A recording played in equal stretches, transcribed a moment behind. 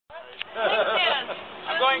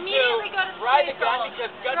I'm going to ride the gun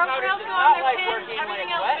because gunpowder does not like working when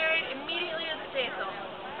it's wet. Buried immediately as a staple.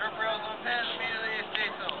 Turf rails on pins immediately as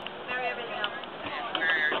staple. Bury everything else.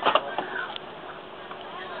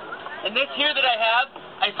 And this here that I have,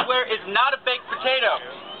 I swear, is not a baked potato.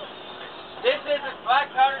 This is a black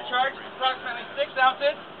powder charge, approximately 6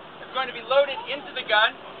 ounces. It's going to be loaded into the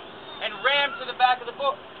gun and rammed to the back of the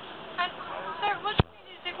book. And, sir, what you need to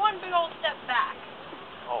do is take one big old step back.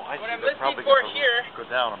 Oh, I see. What I'm They're listening probably for gonna here go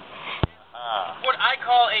down them. what I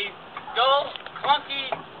call a dull, clunky,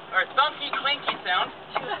 or thunky, clinky sound,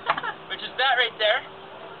 which is that right there.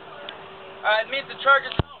 It means the charge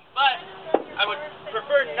is home, but I would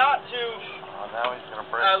prefer not to Now he's gonna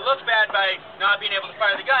break. look bad by not being able to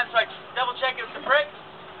fire the gun, so I double check it's a prick.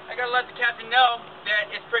 I gotta let the captain know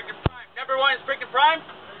that it's pricked and primed. Number 1 is pricked and primed.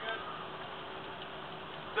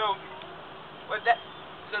 So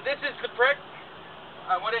this is the prick.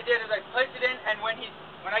 What I did is I placed it in, and when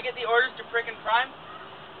I get the orders to prick and prime,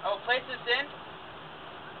 I will place this in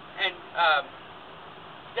and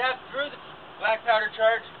stab through the black powder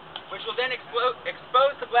charge, which will then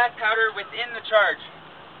expose the black powder within the charge.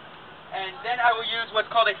 And then I will use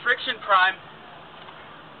what's called a friction prime,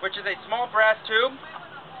 which is a small brass tube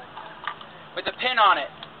with a pin on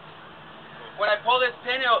it. When I pull this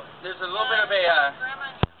pin, there's a little bit of a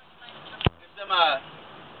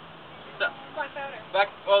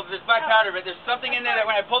there's black powder, but there's something in there that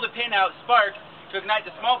when I pull the pin out, sparks to ignite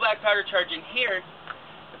the small black powder charge in here.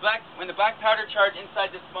 When the black powder charge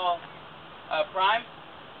inside this small prime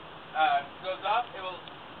goes off, it will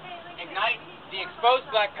ignite the exposed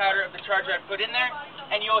black powder of the charger I put in there,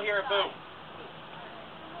 and you'll hear a boom.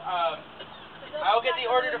 I will get the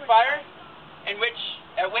order to fire, at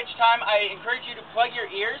which time I encourage you to plug your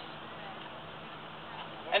ears,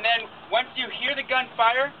 and then once you hear the gun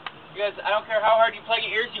fire, because I don't care how hard you plug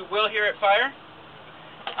your ears, you will hear it fire.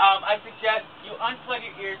 I suggest you unplug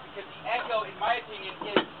your ears because the echo, in my opinion,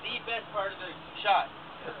 is the best part of the shot.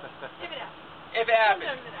 If it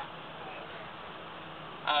happens.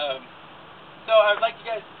 So I would like you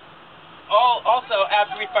guys all also,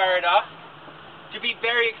 after we fire it off, to be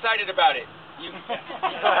very excited about it.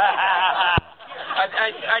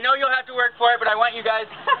 I know you'll have to work for it, but I want you guys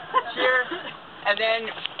to cheer, and then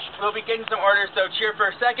we'll be getting some orders, so cheer for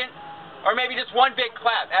a second. Or maybe just one big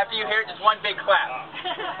clap. After you hear it, just one big clap.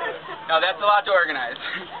 No, that's a lot to organize.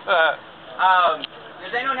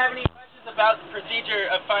 Does anyone have any questions about the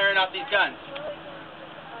procedure of firing off these guns?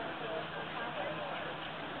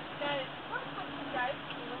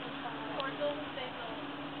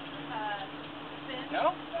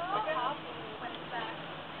 No?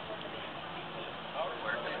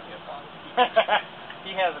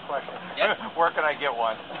 He has a question. Yes? Where can I get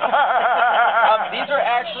one? These are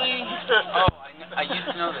actually... Oh, I used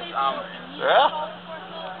to know this. Yeah?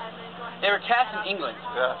 They were cast in England.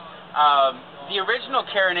 Yeah. The original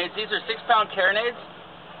carronades, these are 6-pound carronades,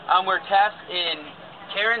 were cast in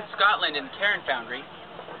Cairn, Scotland, in the Cairn foundry,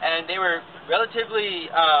 and they were relatively,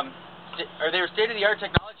 they were state-of-the-art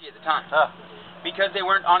technology at the time. Because they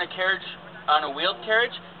weren't on a carriage, on a wheeled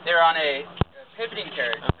carriage, they were on a pivoting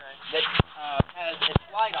carriage that has a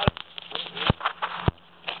slide on it.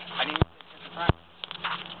 I didn't even say prick and prime.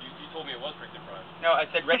 You told me it was prick and prime. No, I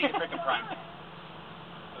said ready to prick and prime.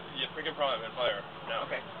 Yeah, prick and prime and fire. No.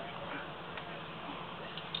 Okay.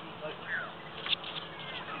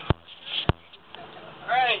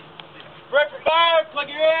 Alright. Prick and fire, plug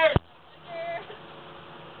your ears!